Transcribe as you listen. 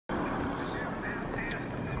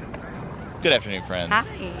Good afternoon, friends. Hi.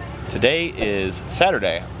 Today is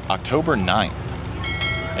Saturday, October 9th.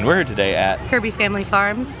 And we're here today at Kirby Family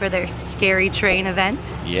Farms for their Scary Train event.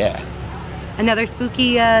 Yeah. Another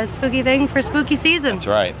spooky thing for spooky season. That's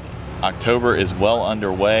right. October is well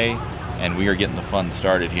underway and we are getting the fun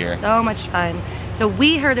started here. So much fun. So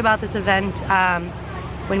we heard about this event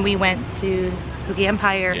when we went to Spooky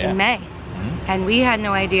Empire in May. And we had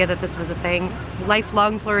no idea that this was a thing.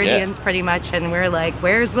 Lifelong Floridians pretty much, and we're like,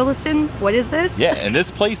 where's Williston? What is this? Yeah, and this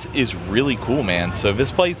place is really cool, man. So this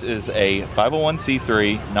place is a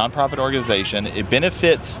 501c3 nonprofit organization. It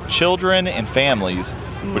benefits children and families,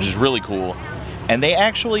 which is really cool. And they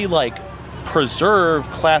actually like preserve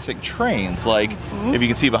classic trains. Like if you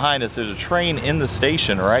can see behind us, there's a train in the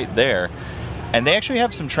station right there. And they actually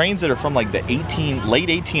have some trains that are from like the late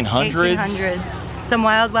 1800s. 1800s. Some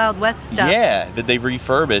wild, wild west stuff. Yeah, that they've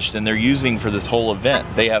refurbished and they're using for this whole event.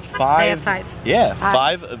 They have five. They have five. Yeah,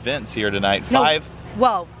 five events here tonight. No,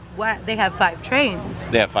 well, they have 5 trains.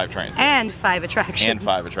 They have 5 trains. And 5 attractions. And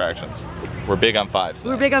 5 attractions. We're big on 5s today.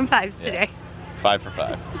 We're big on 5s today. 5 for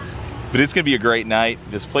 5. But it's gonna be a great night.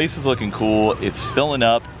 This place is looking cool. It's filling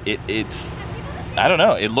up. It's, I don't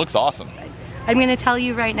know, it looks awesome. I'm gonna tell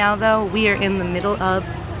you right now though, we are in the middle of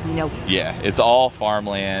nowhere. Yeah, it's all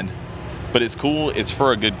farmland. But it's cool, it's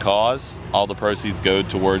for a good cause. All the proceeds go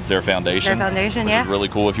towards their foundation. Their foundation, which yeah. is really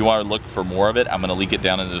cool. If you want to look for more of it, I'm gonna link it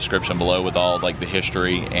down in the description below with all like the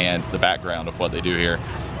history and the background of what they do here.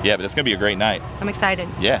 Yeah, but it's gonna be a great night. I'm excited.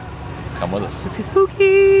 Yeah, come with us. Let's get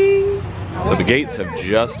spooky. So the gates have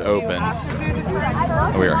just opened.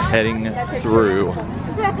 And we are heading through.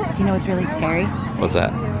 Do you know what's really scary? What's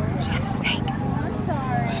that? She has a snake.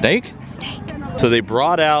 A snake? A snake. So they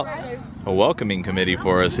brought out a welcoming committee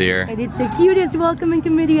for us here. And it's the cutest welcoming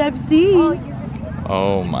committee I've seen.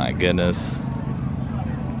 Oh my goodness.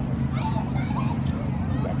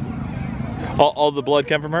 All the blood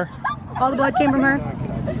came from her? All the blood came from her?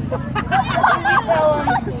 Should we tell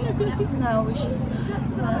him? No, we should.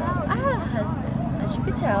 I had a husband, as you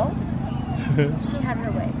could tell. She had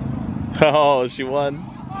her way. Oh, she won?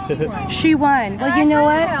 She won. Well, And you know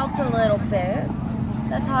I what? helped a little bit.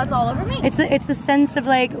 That's how it's all over me. It's a sense of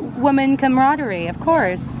like woman camaraderie, of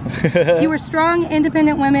course. You were strong,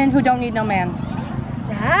 independent women who don't need no man.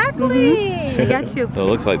 Exactly. We got you. So it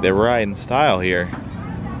looks like they're riding style here.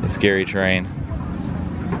 The Scary Train.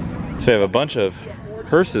 So we have a bunch of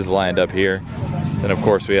hearses lined up here. Then of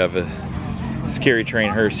course we have a Scary Train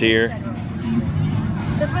hearse here.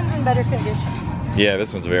 This one's in better condition. Yeah,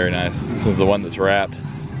 this one's very nice. This one's the one that's wrapped.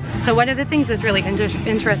 So one of the things that's really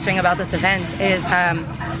interesting about this event is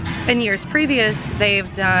in years previous,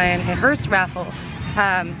 they've done a hearse raffle.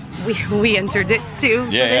 We entered it too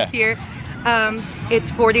for this year. It's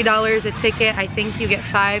 $40 a ticket. I think you get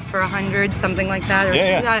 5 for 100, something like that. Or,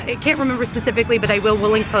 I can't remember specifically, but we'll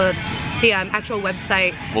link the actual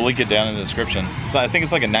website. We'll link it down in the description. So I think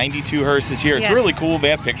it's like a 92 hearse this year. It's really cool. They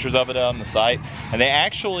have pictures of it on the site. And they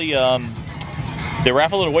actually, they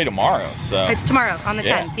raffle it away tomorrow. So it's tomorrow on the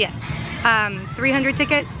 10th, yes. 300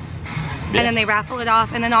 tickets, and then they raffle it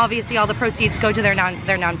off, and then obviously all the proceeds go to their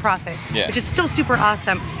nonprofit, which is still super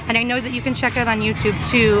awesome. And I know that you can check out on YouTube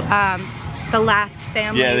too. The last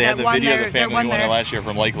family they had the video of the family who won there last year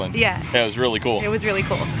from Lakeland. Yeah, it was really cool. It was really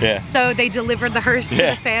cool. Yeah. So they delivered the hearse to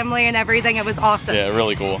the family and everything. It was awesome. Yeah,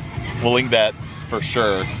 really cool. We'll link that for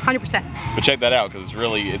sure. 100%. But check that out because it's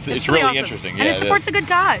really really awesome. Interesting. And it supports a good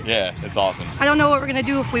cause. Yeah, it's awesome. I don't know what we're gonna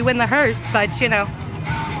do if we win the hearse, but you know,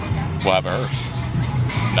 we'll have a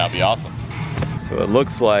hearse. That'd be awesome. So it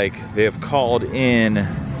looks like they have called in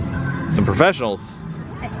some professionals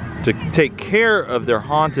to take care of their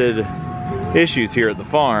haunted issues here at the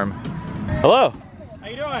farm. Hello. How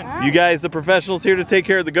you doing? You guys the professionals here to take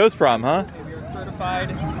care of the ghost prom, huh? We are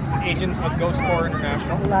certified agents of Ghost Corps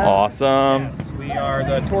International. Awesome. Yes, we are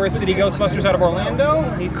the Tourist City Ghostbusters out of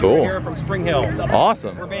Orlando. These two are here from Spring Hill.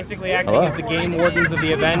 Awesome. We're basically acting as the game wardens of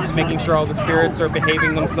the event, making sure all the spirits are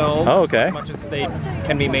behaving themselves as much as they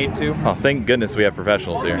can be made to. Oh, thank goodness we have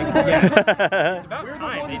professionals here. Yes. It's about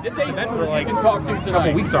time. They did this event for like a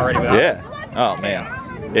couple weeks already without us. Oh man.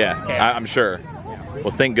 Yeah, I'm sure.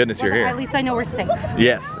 Well, thank goodness you're here. At least I know we're safe.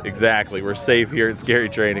 Yes, exactly. We're safe here at Scary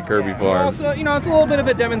Train and Kirby Farms. Also, you know, it's a little bit of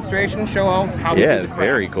a demonstration, show how we do the craft.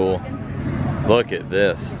 Very cool. Look at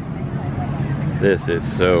this. This is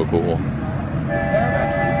so cool.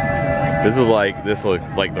 This looks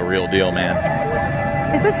like the real deal,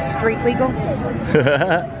 man. Is this street legal?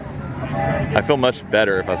 I feel much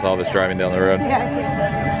better if I saw this driving down the road.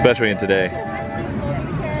 Yeah. Especially in today.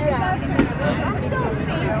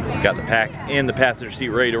 Got the pack in the passenger seat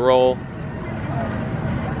ready to roll.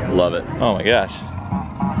 Love it. Oh my gosh.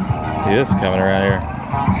 See this coming around here.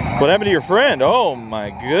 What happened to your friend? Oh my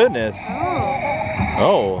goodness.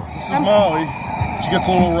 Oh. This is Molly. She gets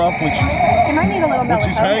a little rough when she's. She might need a little when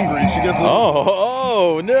she's hangry. She gets a little.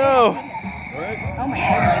 Oh no. Right? Oh my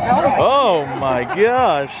goodness. Oh my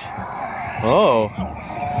gosh. Oh.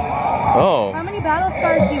 Oh. How many battle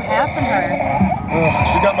scars do you have from her?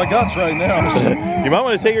 She got my guts right now. You might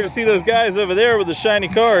want to take her to see those guys over there with the shiny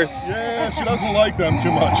cars. Yeah, she doesn't like them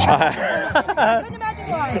too much. I couldn't imagine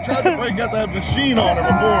why. I tried to break out that machine on her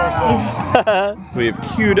before, so. We have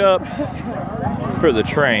queued up for the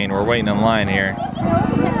train. We're waiting in line here.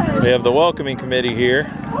 We have the welcoming committee here.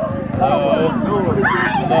 Hello.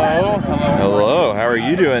 Hello. Hello. How are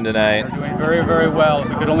you doing tonight? We're doing very, very well. If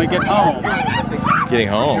we could only get home. Getting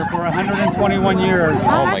home. Here for 121 years.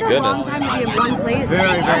 Oh my goodness. Very,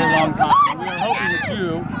 very long time. We are hoping that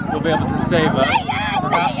you will be able to save us.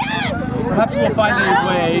 Perhaps we'll find a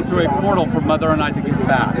way through a portal for Mother and I to get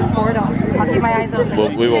back. Portal. I'll keep my eyes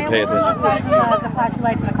open. We will pay attention. The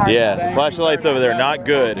flashlights in the car. Yeah, the flashlights over there, not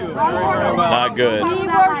good. Not good. We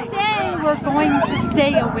were saying we're going to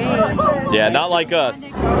stay away. Yeah, not like us.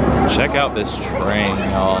 Check out this train,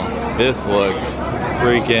 y'all. This looks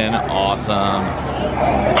freaking awesome.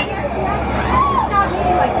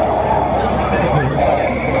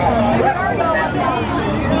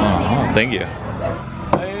 Oh, thank you.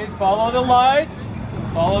 Please follow the light.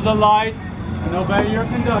 Follow the light and obey your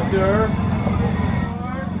conductor.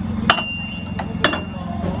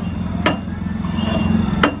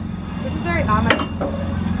 This is very ominous.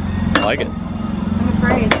 I like it. I'm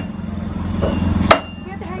afraid. Do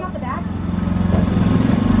we have to hang out the back?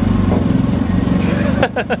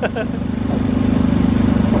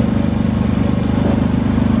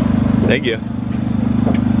 Thank you.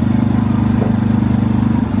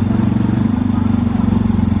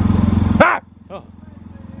 Ah! Oh.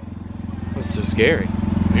 That's so scary.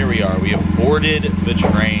 Here we are. We have boarded the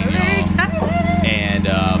train, Very excited. and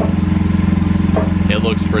it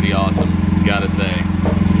looks pretty awesome, gotta say.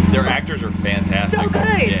 Their actors are fantastic. So good.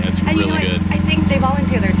 Yeah, it's and really good. I think they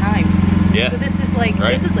volunteer their time. Yeah. So this is like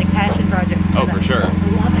passion projects. Oh, for sure.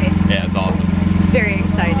 Love it. Yeah, it's awesome. Very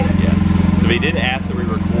excited. Yes. So they did ask that we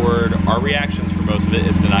record our reactions for most of it,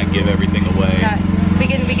 is to not give everything away. Yeah. We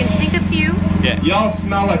can sneak a few. Yeah. Y'all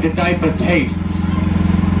smell like a diaper tastes.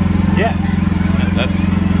 Yeah.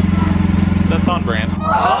 That's on brand.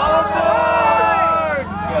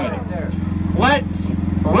 Good. Let's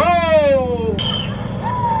roll!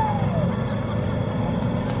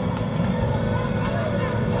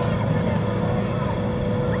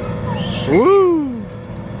 Woo!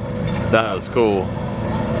 That was cool.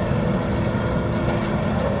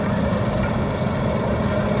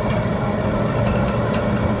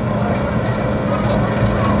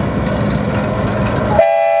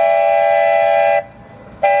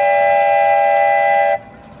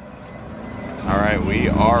 All right, we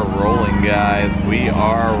are rolling, guys. We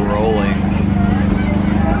are rolling.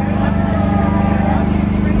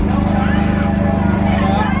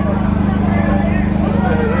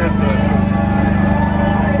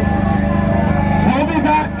 We'll be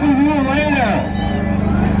back for you later.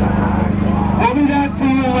 We'll be back for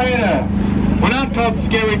you later. We're not called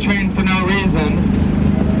Scary Train for no reason.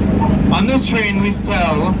 On this train, we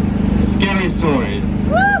tell scary stories.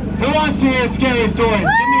 Who wants to hear scary stories?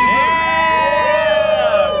 Give me a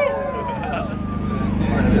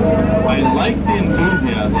I like the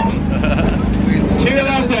enthusiasm. To your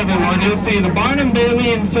left, everyone, you'll see the Barnum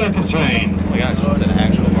Bailey and Circus Train. Oh my gosh, it's an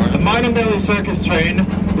actual Barnum. The Barnum Bailey Circus Train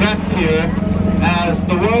rests here as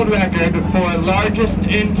the world record for largest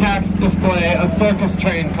intact display of circus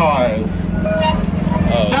train cars.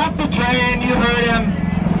 Oh. Stop the train, you heard him.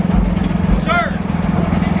 Sir,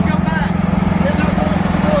 you need to come back. We're not going to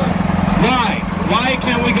the woods. Why? Why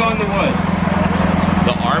can't we go in the woods?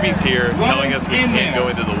 The Army's here What telling is us we in can't there? go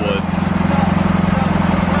into the woods.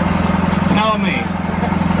 Tell me.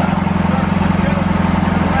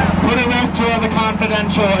 Put a rest to all the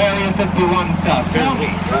confidential Area 51 stuff. Tell me.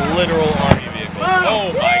 Literal Army vehicles.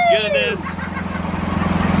 Oh my goodness.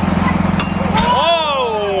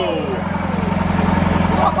 Oh!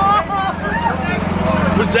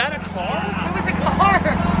 Was that a car? It was a car.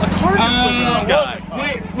 A car just flew in the sky.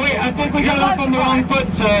 Wait, I think we got off on the wrong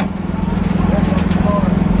foot, sir.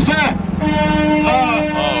 Sir! Oh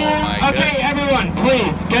my Okay, goodness. everyone,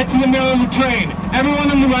 please, get to the middle of the train. Everyone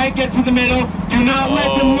on the right, get to the middle. Do not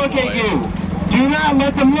let them look at you. Do not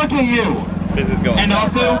let them look at you. This is going And so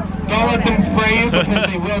also, fast. don't let them spray you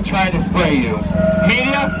because they will try to spray you.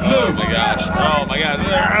 Media, Oh move. my gosh. Oh my gosh.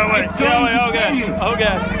 Oh wait. It's going to Oh god. spray you. Oh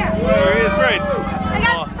god. We're getting sprayed. I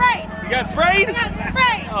got sprayed. got sprayed? I got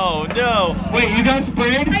sprayed. Oh no. Wait, you got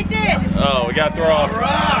sprayed? I did. Oh, we gotta throw off.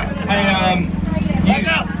 Hey, you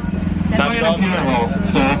plan a funeral,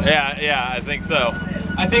 sir. Yeah, I think so.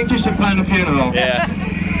 I think you should plan a funeral. Yeah.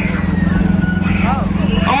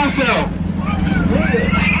 Also,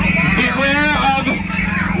 beware of...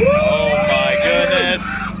 Oh my goodness.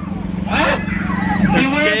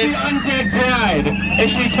 Beware of the undead bride. If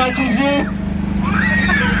she touches you,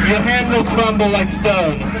 your hand will crumble like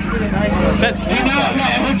stone. Do not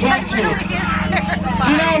let her touch you.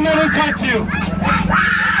 Do not let her touch you.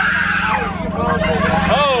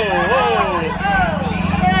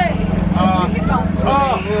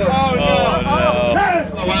 Oh no.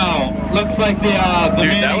 Oh wow. Looks like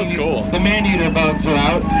the man-eater bugs are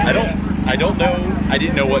out. I don't know. I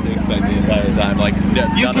didn't know what to expect the entire time. Like,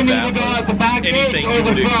 you can either go out the back gate or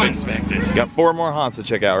the front. Got 4 more haunts to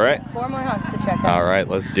check out, right? 4 more haunts to check out. All right,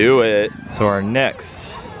 let's do it. So our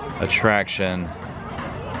next attraction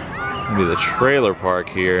will be the trailer park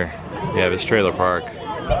here. Yeah, this trailer park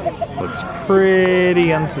looks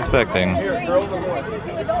pretty unsuspecting.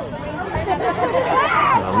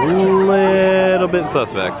 A little bit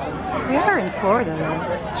suspect. We are in Florida though.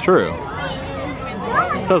 It's true.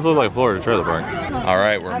 This does look like Florida trailer park. All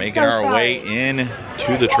right, we're making our way in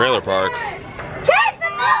to the trailer park.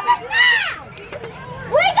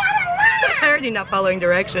 I'm already not following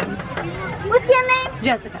directions. What's your name?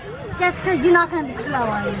 Jessica. Jessica, you're not gonna be slow,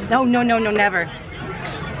 are you? No, never.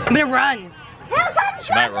 I'm gonna run.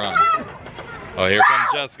 She might run. Oh, here comes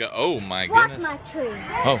Jessica. Oh my goodness. Walk my tree.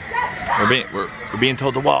 Oh, we're being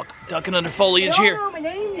told to walk. Ducking under foliage here.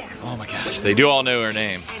 Oh my gosh, they do all know her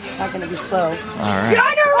name. Not gonna be slow. All right.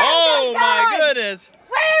 Oh my goodness.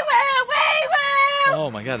 Oh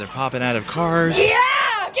my god, they're popping out of cars.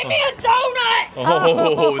 Yeah, give me a donut.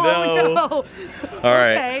 Oh no. All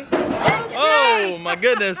right. Okay. Oh my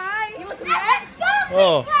goodness.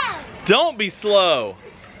 Oh, don't be slow.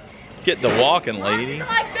 Get the walking, lady.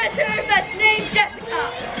 Like visitors that's named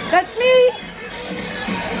Jessica. That's me.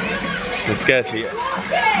 It's sketchy.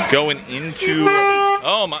 Going into,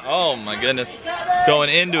 oh my goodness. Going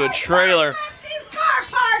into a trailer. These car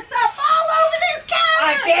parts up all over this counter.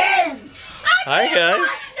 I did. Hi guys.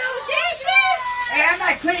 No dishes. Hey, I'm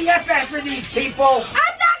not cleaning up after these people.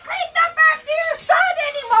 I'm not cleaning up after your son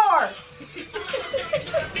anymore.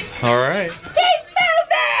 All right.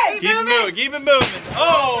 Keep it moving.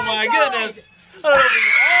 Oh my goodness. Oh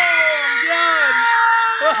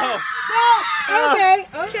god.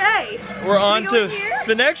 Oh. Okay. We're on to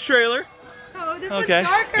the next trailer. Oh, this Okay. one's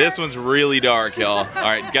darker. This one's really dark, y'all. All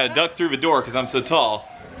right, you gotta duck through the door because I'm so tall.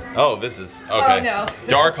 Oh, this is okay. Oh, no.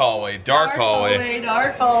 Dark hallway. Dark hallway. Really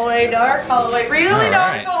dark hallway.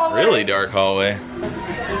 Really dark hallway.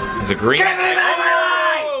 There's a green.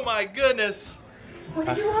 Oh my goodness. What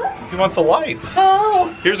did you want? He wants the lights.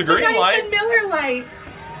 Oh. Here's a green light. Miller light.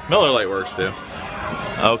 Miller light works too.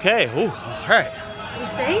 Okay. Ooh. All right. You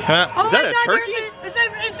see? Is that a turkey? Is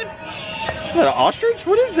that an ostrich?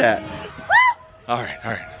 What is that? All right.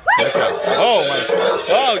 Watch out. Oh my.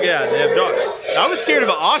 Oh yeah, they have dogs. I was scared of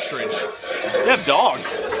an ostrich. They have dogs.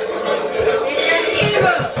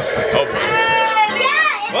 Oh boy.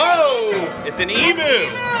 Whoa! It's an emu.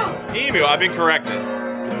 Emu. I've been corrected.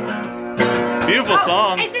 Beautiful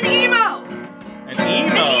song. It's an emo. An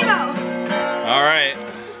emo. All right.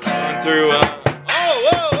 Going through.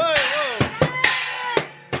 Whoa!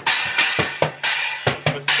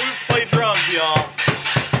 The spooks play drums, y'all.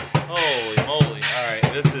 Holy moly! All right,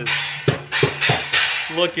 this is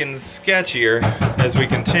looking sketchier as we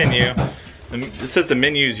continue. It says the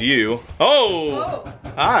menu's you. Oh!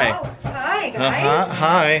 Hi. Oh, hi guys.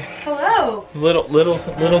 Hi. Hello.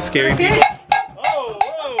 Little scary Okay. people. Whoa!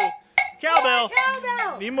 Cowbell.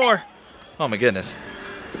 Need more. Oh my goodness.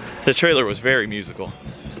 The trailer was very musical.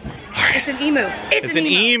 All right. It's an emu. It's an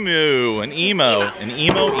emu. An emo. An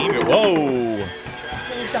emo emu. Whoa.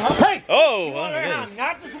 Hey! Oh my goodness.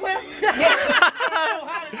 Not to swim?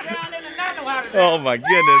 Oh my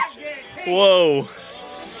goodness. Whoa.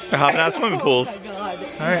 They're hopping out of swimming pools.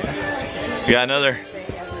 Alright. We got another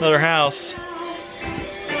house.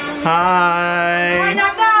 Hi.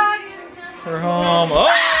 We're home. Oh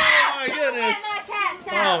my goodness.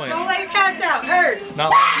 Oh man. Don't let your cats out. Hers.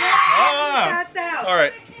 Not Cats out.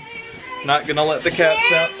 Alright. Not gonna let the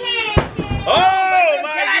cats out. Oh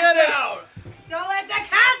my goodness. Don't let the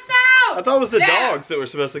cats out. I thought it was the dogs that were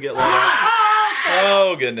supposed to get let out.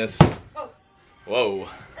 Oh goodness. Whoa.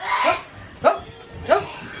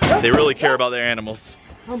 They really care about their animals.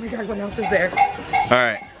 Oh my god, what else is there?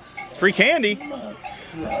 Alright. Free candy. Oh.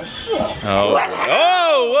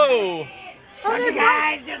 Oh, whoa. You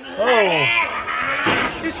guys just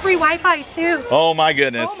There's free Wi-Fi too. Oh my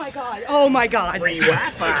goodness. Oh my god. Oh my god. Free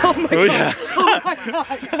Wi-Fi. Oh my god. Oh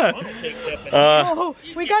my god. Oh,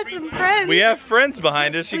 we got some friends. We have friends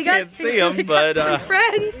behind us. You can't see them, but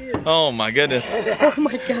friends. oh my goodness. Oh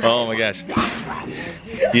my god. Oh my gosh.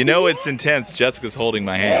 You know it's intense. Jessica's holding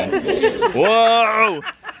my hand. Whoa.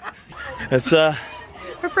 It's Our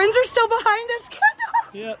friends are still behind us.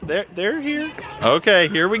 yeah, they're here. Okay,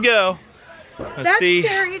 here we go. Let's That's see.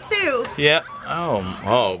 scary too. Yeah.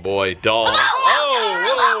 Oh boy, dolls.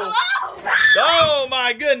 Oh, whoa. Oh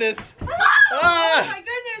my goodness. Oh Ah, my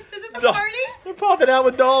goodness, is this a doll- party? They're popping out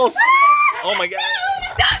with dolls. Oh my god.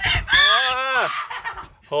 Ah,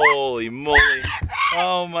 holy moly.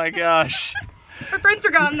 Oh my gosh. Our friends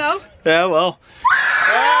are gone though. Yeah, well.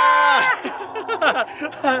 Ah!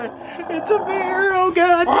 It's a bear. Oh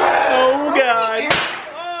god. Oh god.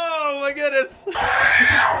 Oh my goodness.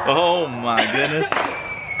 Oh my goodness.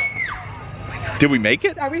 Did we make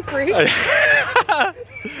it? Are we free?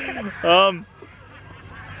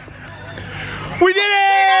 We did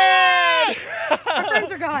it! Our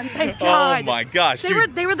friends are gone, thank God. Oh my gosh,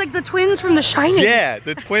 They were like the twins from The Shining. Yeah,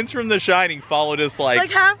 the twins from The Shining followed us like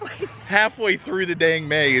halfway through the dang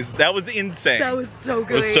maze. That was insane. That was so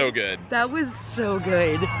good. It was so good. That was so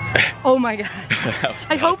good. Oh my god.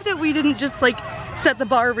 I hope that we didn't just like set the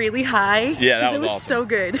bar really high. Yeah, that was awesome. awesome. So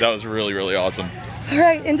good. That was really, really awesome. All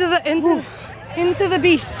right, into the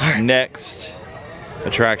beast. Next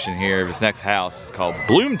attraction here, this next house is called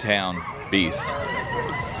Bloomtown Beast.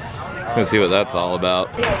 Let's go see what that's all about.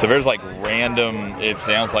 So there's like random, it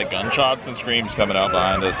sounds like gunshots and screams coming out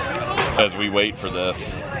behind us as we wait for this.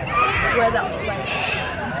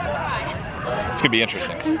 This could be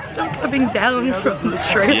interesting. I'm still coming down from the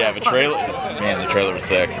trailer. Yeah, the trailer, man, the trailer was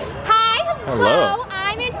sick. Hi, Hello.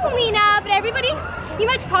 I'm Angelina, but everybody, you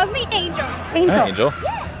much calls me Angel. Angel. Hi, Angel.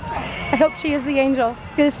 I hope she is the angel.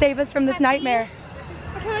 She's gonna save us from this nightmare.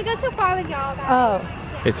 I can only go so far with y'all, guys.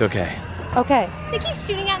 Oh. It's okay. Okay. They keep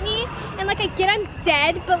shooting at me, and like I get I'm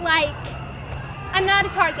dead, but like, I'm not a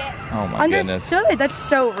target. Oh my goodness. Understood. That's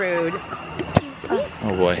so rude.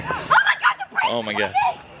 Oh boy. Oh my gosh, I'm right. Oh my god.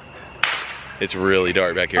 It's really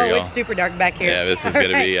dark back here, Oh, y'all. it's super dark back here. Yeah, this is gonna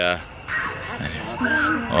be,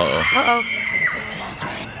 Uh-oh.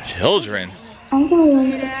 Children. I'm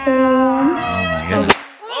going to Oh my goodness.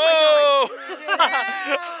 Oh!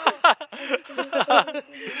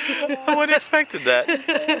 I wouldn't expected that.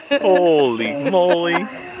 Holy moly.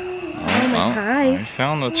 Hi. I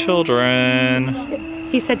found the children.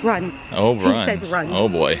 He said run. Oh, run. He said run. Oh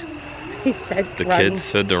boy. He said The run. kids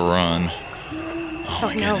said to run. Oh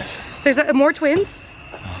my no. goodness. There's more twins?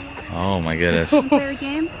 Oh my goodness. Play a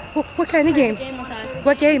game? What kind of game? Game with us.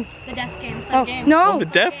 What game? The death game. Oh, Game. no. Oh, the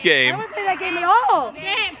death I game. don't want to play that game at all.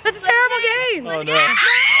 Game. That's a terrible game. Oh no.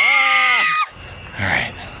 Ah! All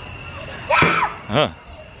right. Huh.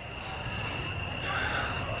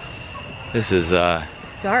 This is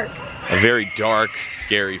Dark. a very dark,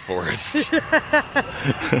 scary forest.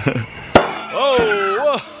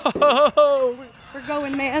 Oh, whoa. We're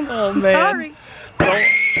going, man. Oh, I'm man. sorry.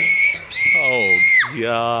 Oh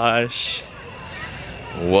gosh.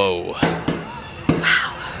 Whoa.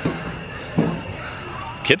 Wow.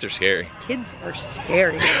 Kids are scary. Kids are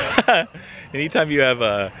scary. Anytime you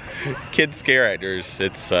have kid scare actors,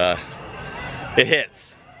 it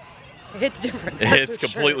hits. It's different. It's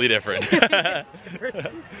completely different.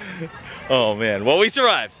 Oh man. Well, we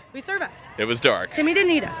survived. We survived. It was dark. Timmy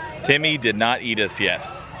didn't eat us. Timmy did not eat us yet.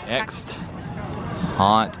 Next,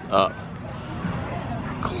 haunt up.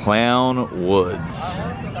 Clown Woods.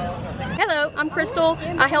 Hello, I'm Crystal.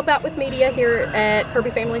 I help out with media here at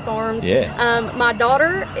Kirby Family Farms. Yeah. My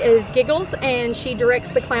daughter is Giggles, and she directs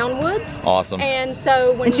the Clown Woods. Awesome. And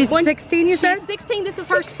so when she's 16, you said? She's 16. This is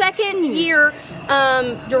her second year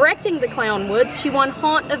directing the Clown Woods. She won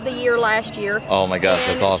Haunt of the Year last year. Oh my gosh,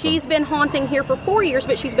 that's awesome. She's been haunting here for 4 years,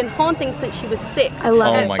 but she's been haunting since she was 6. I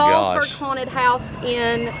love it. At Oh my Fallsburg gosh. Haunted House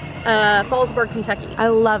in Fallsburg, Kentucky. I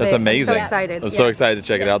love That's it. amazing. I'm so excited. I'm so excited to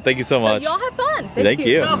check it out. Thank you so much. So y'all have fun. Thank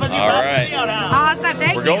you. All right. Awesome,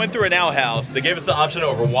 thank We're you. going through an outhouse. They gave us the option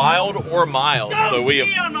over wild or mild. So we have,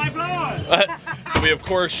 so we of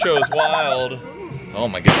course chose wild. Oh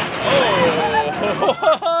my goodness.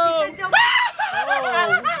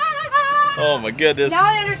 Oh my goodness. Now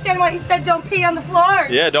I understand why he said don't pee on the floor.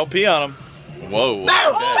 Yeah, don't pee on them. Whoa. Okay.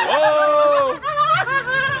 Whoa.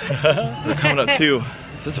 We're coming up to,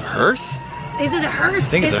 is this a hearse? Is it a hearse? I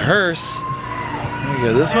think it's a hearse. Can we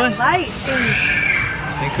go this way? Light is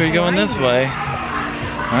I think we're going this way.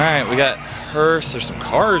 All right, we got hearse. There's some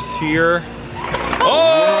cars here.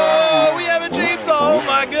 Oh, we have a chainsaw. Oh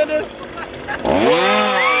my goodness.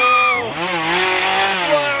 Whoa.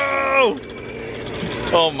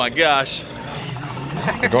 Oh my gosh.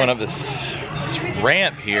 We're going up this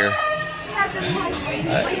ramp here.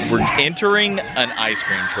 We're entering an ice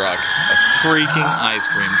cream truck. A freaking ice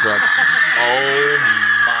cream truck. Oh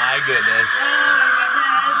my goodness.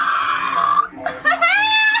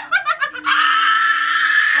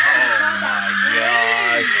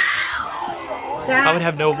 I would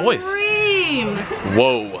have no voice.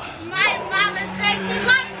 Whoa. My mama said she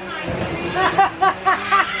likes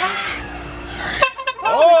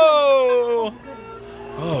Oh!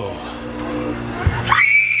 Oh.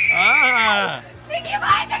 Ah! Sneaky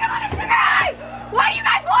mind, I don't want to fly! Why do you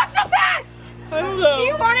guys walk so fast? I don't know. Do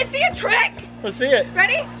you want to see a trick? Let's see it.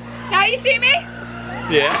 Ready? Now you see me?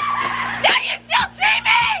 Yeah. Now you still see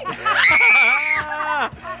me!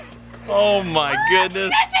 Oh my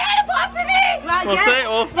goodness. Say hi to Pop for me!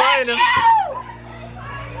 We'll find him.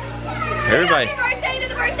 Everybody. Happy birthday to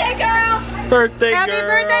the birthday girl! Birthday Happy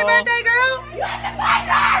girl. birthday girl! You have to find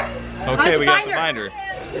her! Okay, we got to find her.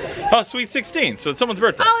 Oh, sweet 16, so it's someone's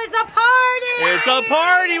birthday. Oh, it's a party! It's a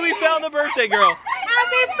party! We found the birthday girl.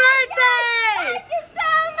 Happy birthday! Thank you so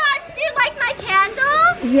much. Do you like my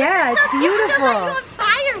candle? Yeah, it's So beautiful. I'm on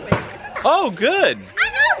fire with. Isn't that Oh, good. I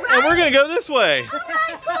know, right? And we're gonna go this way. All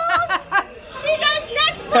right, cool. See you guys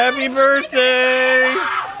next time. Happy birthday!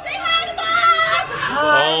 Say hi to Bob.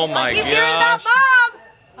 Oh my gosh. Bob!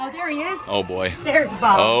 Oh, there he is. Oh boy. There's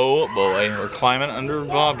Bob. Oh boy. We're climbing under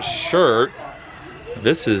Bob's shirt.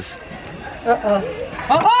 This is. Uh-oh.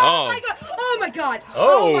 Oh my god! Oh my god!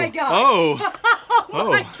 Oh my god! Oh. Oh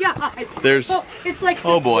my god! There's. Oh, it's like.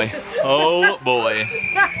 Oh boy. Oh boy.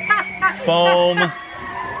 Foam.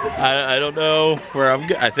 I don't know where I'm.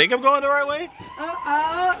 I think I'm going the right way.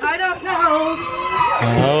 I don't know.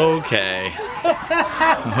 Okay.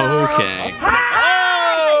 Okay.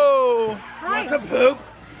 Oh! Want some poop?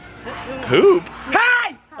 Poop?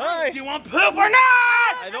 Hi! Hi. Do you want poop or not?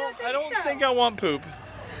 I don't think I want poop.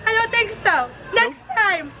 I don't think so. Next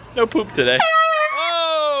time. No poop today.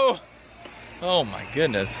 Oh! Oh my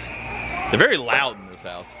goodness. They're very loud in this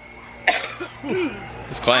house.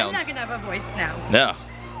 These clowns. I'm not gonna have a voice now. No.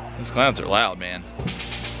 These clowns are loud, man.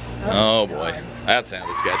 Oh boy. That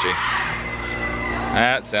sounded sketchy.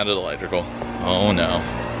 That sounded electrical. Oh no.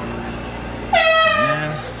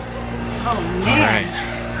 Man. Oh man.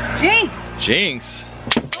 Alright. Jinx. Jinx.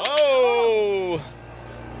 Oh!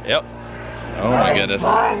 Yep. Oh my goodness.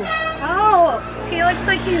 Oh, he looks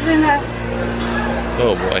like he's in a.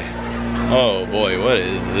 Oh boy. Oh boy, what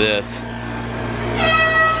is this?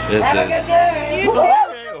 This is.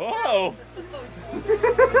 Whoa!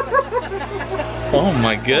 Oh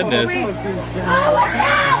my goodness.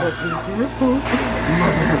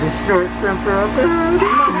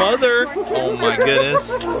 Mother! Oh my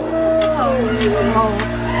goodness.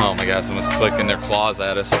 Oh my gosh, someone's clicking their claws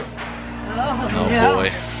at us. Oh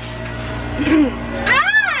boy.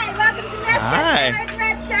 Hi, welcome to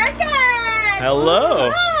Red Circus.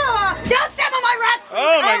 Hello. Oh, don't step on my rats.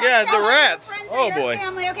 Oh my god, the rats. Friends Oh of your boy.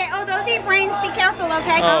 Family, okay. Oh, those eat brains. Be careful,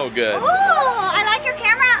 okay? Oh, good. Oh, I like your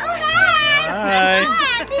camera. Oh, hi. Hi.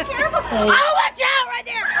 Hi. Be careful. Oh. Oh, watch out right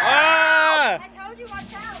there. Ah! I told you,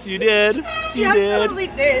 watch out. You did. You absolutely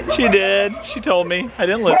did. She did. She told me. I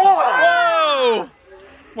didn't listen. Whoa!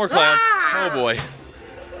 More clowns. Ah! Oh boy.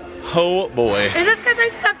 Oh boy. Is this because I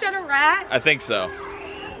stepped on a rat? I think so.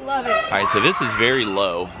 Love it. Alright, so this is very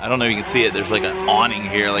low. I don't know if you can see it. There's like an awning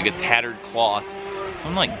here, like a tattered cloth.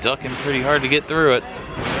 I'm like ducking pretty hard to get through it.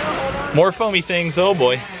 More foamy things. Oh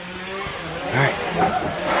boy. Alright.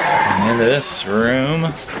 Into this room.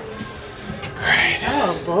 Alright.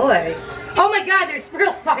 Oh boy. Oh my god, there's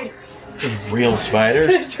real spiders. There's real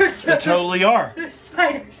spiders? There totally are. There's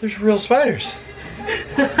spiders. There's real spiders.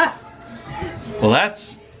 Well,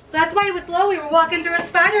 that's why it was low. We were walking through a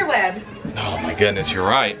spider web. Oh my goodness, you're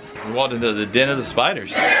right. We walked into the den of the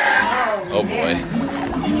spiders. Oh boy.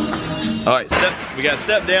 All right, we got to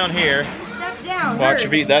step down here. Step down. Watch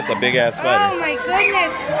your feet. That's a big ass spider. Oh my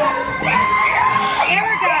goodness.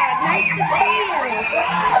 Erica, nice to see you.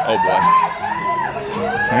 Oh boy.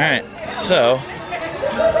 All right, so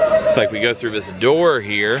looks like we go through this door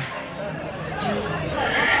here.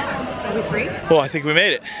 Are we free? Oh, I think we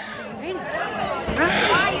made it.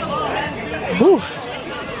 Whew.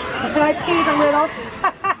 I peed a little.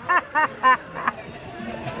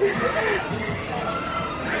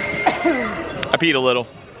 I peed a little.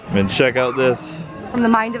 And check out this. From the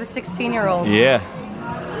mind of a 16-year-old. Yeah.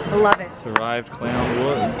 I love it. Survived Clown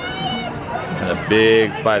Woods. And a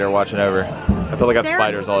big spider watching over. I feel like I have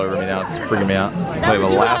spiders all over me now. It's freaking me out. It's like the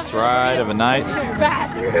last ride of a night.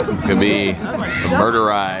 It's gonna be a murder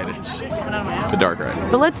ride. The dark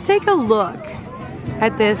ride. But let's take a look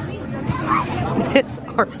at this This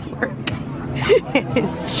artwork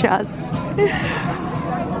is just,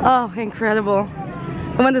 oh, incredible.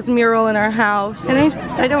 I want this mural in our house. And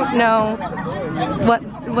I don't know what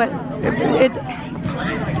it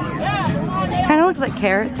kind of looks like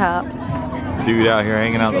Carrot Top. Dude out here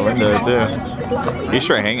hanging out the window too. He's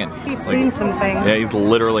straight hanging. He's seen some things. Yeah, he's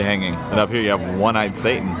literally hanging. And up here you have One-Eyed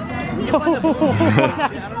Satan.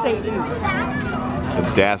 One-Eyed Satan.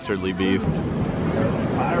 The dastardly beast.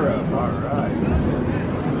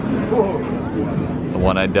 The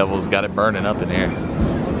One-Eyed Devil's got it burning up in here.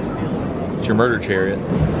 It's your murder chariot.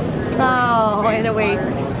 Oh, and it waits.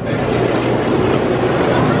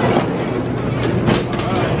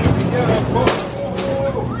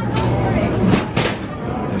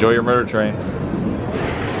 Enjoy your murder train.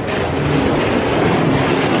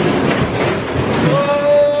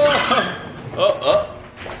 Oh.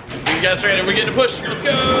 You guys ready? We're getting a push. Let's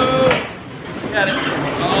go. Got it.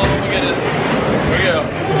 Oh my goodness. Here we go.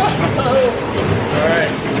 All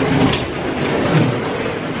right.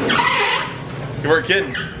 You weren't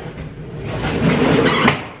kidding.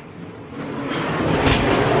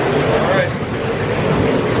 All right.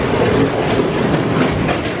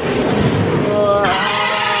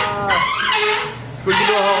 Squeaky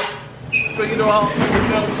to a halt. Squeaky to a halt. Here we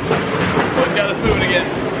go. Oh, it's got us moving again.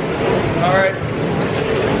 All right.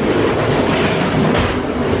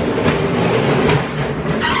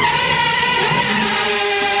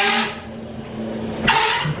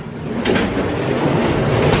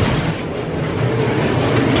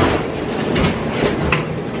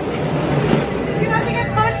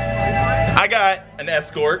 I got an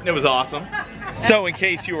escort and it was awesome. So in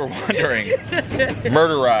case you were wondering,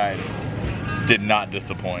 Murder Ride did not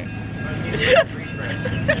disappoint.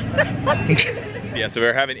 Yeah, so we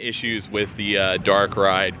were having issues with the dark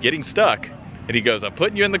ride getting stuck. And he goes, I'm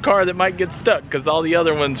putting you in the car that might get stuck because all the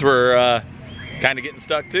other ones were kind of getting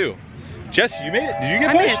stuck too. Jess, you made it. Did you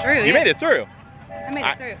get pushed? I made it through. You made it through. I made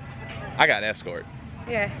it through. I got an escort.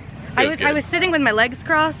 Yeah. I was sitting with my legs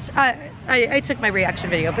crossed. I took my reaction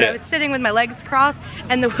video, but I was sitting with my legs crossed,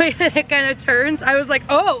 and the way that it kind of turns, I was like,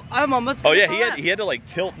 oh, I'm almost Oh yeah, he had to like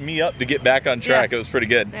tilt me up to get back on track. Yeah. It was pretty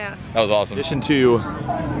good. Yeah. That was awesome. In addition to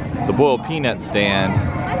the boiled peanut stand,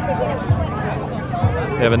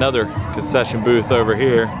 we have another concession booth over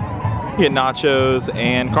here. You get nachos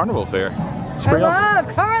and carnival fare. I love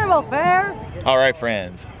carnival fare. All right,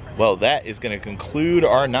 friends. Well, that is going to conclude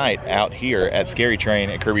our night out here at Scary Train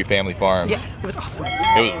at Kirby Family Farms. Yeah, it was awesome.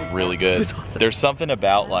 It was really good. It was awesome. There's something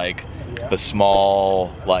about like the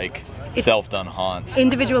small, like self-done haunts.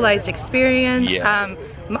 Individualized experience. Yeah.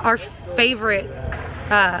 Our favorite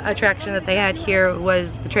attraction that they had here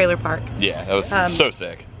was the trailer park. Yeah, that was so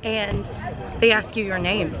sick. And they ask you your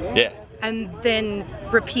name. Yeah. And then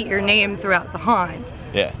repeat your name throughout the haunt.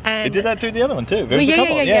 Yeah. And they did that through the other one too. There's a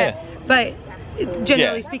couple. Yeah. But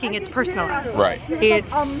generally speaking, it's personalized. Right.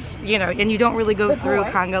 It's, you know, and you don't really go through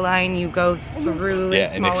conga line, you go through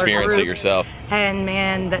and experience it yourself. And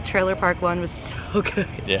man, that trailer park one was so good.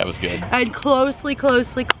 Yeah, it was good. And closely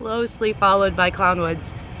followed by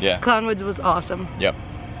Clownwoods. Yeah. Clownwoods was awesome. Yep.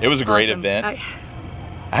 It was a great event.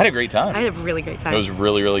 I had a great time. I had a really great time. It was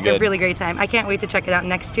really, really good. A really great time. I can't wait to check it out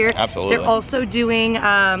next year. Absolutely. They're also doing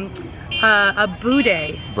a Boo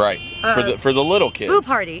Day. Right. For the little kids. Boo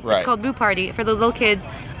Party. Right. It's called Boo Party for the little kids.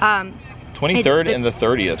 23rd and the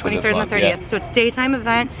 30th. 23rd and the 30th. Yeah. So it's a daytime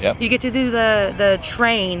event. Yep. You get to do the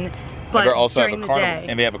train, but during the day.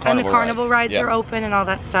 And we have a carnival. And the carnival rides are open and all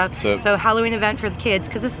that stuff. So Halloween event for the kids,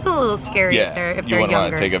 because it's still a little scary if they're younger. You wouldn't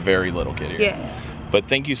want to take a very little kid here. Yeah. But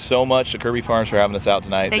thank you so much to Kirby Farms for having us out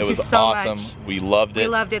tonight. Thank it was you so awesome. much. We loved it. We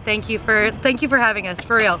loved it. Thank you for having us,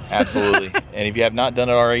 for real. Absolutely. And if you have not done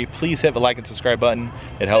it already, please hit the like and subscribe button.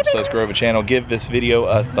 It helps us grow the channel. Give this video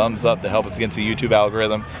a thumbs up to help us against the YouTube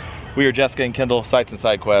algorithm. We are Jessica and Kendall, Sights and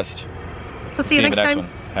Side Quest. We'll see you next time.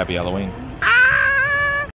 Happy Halloween.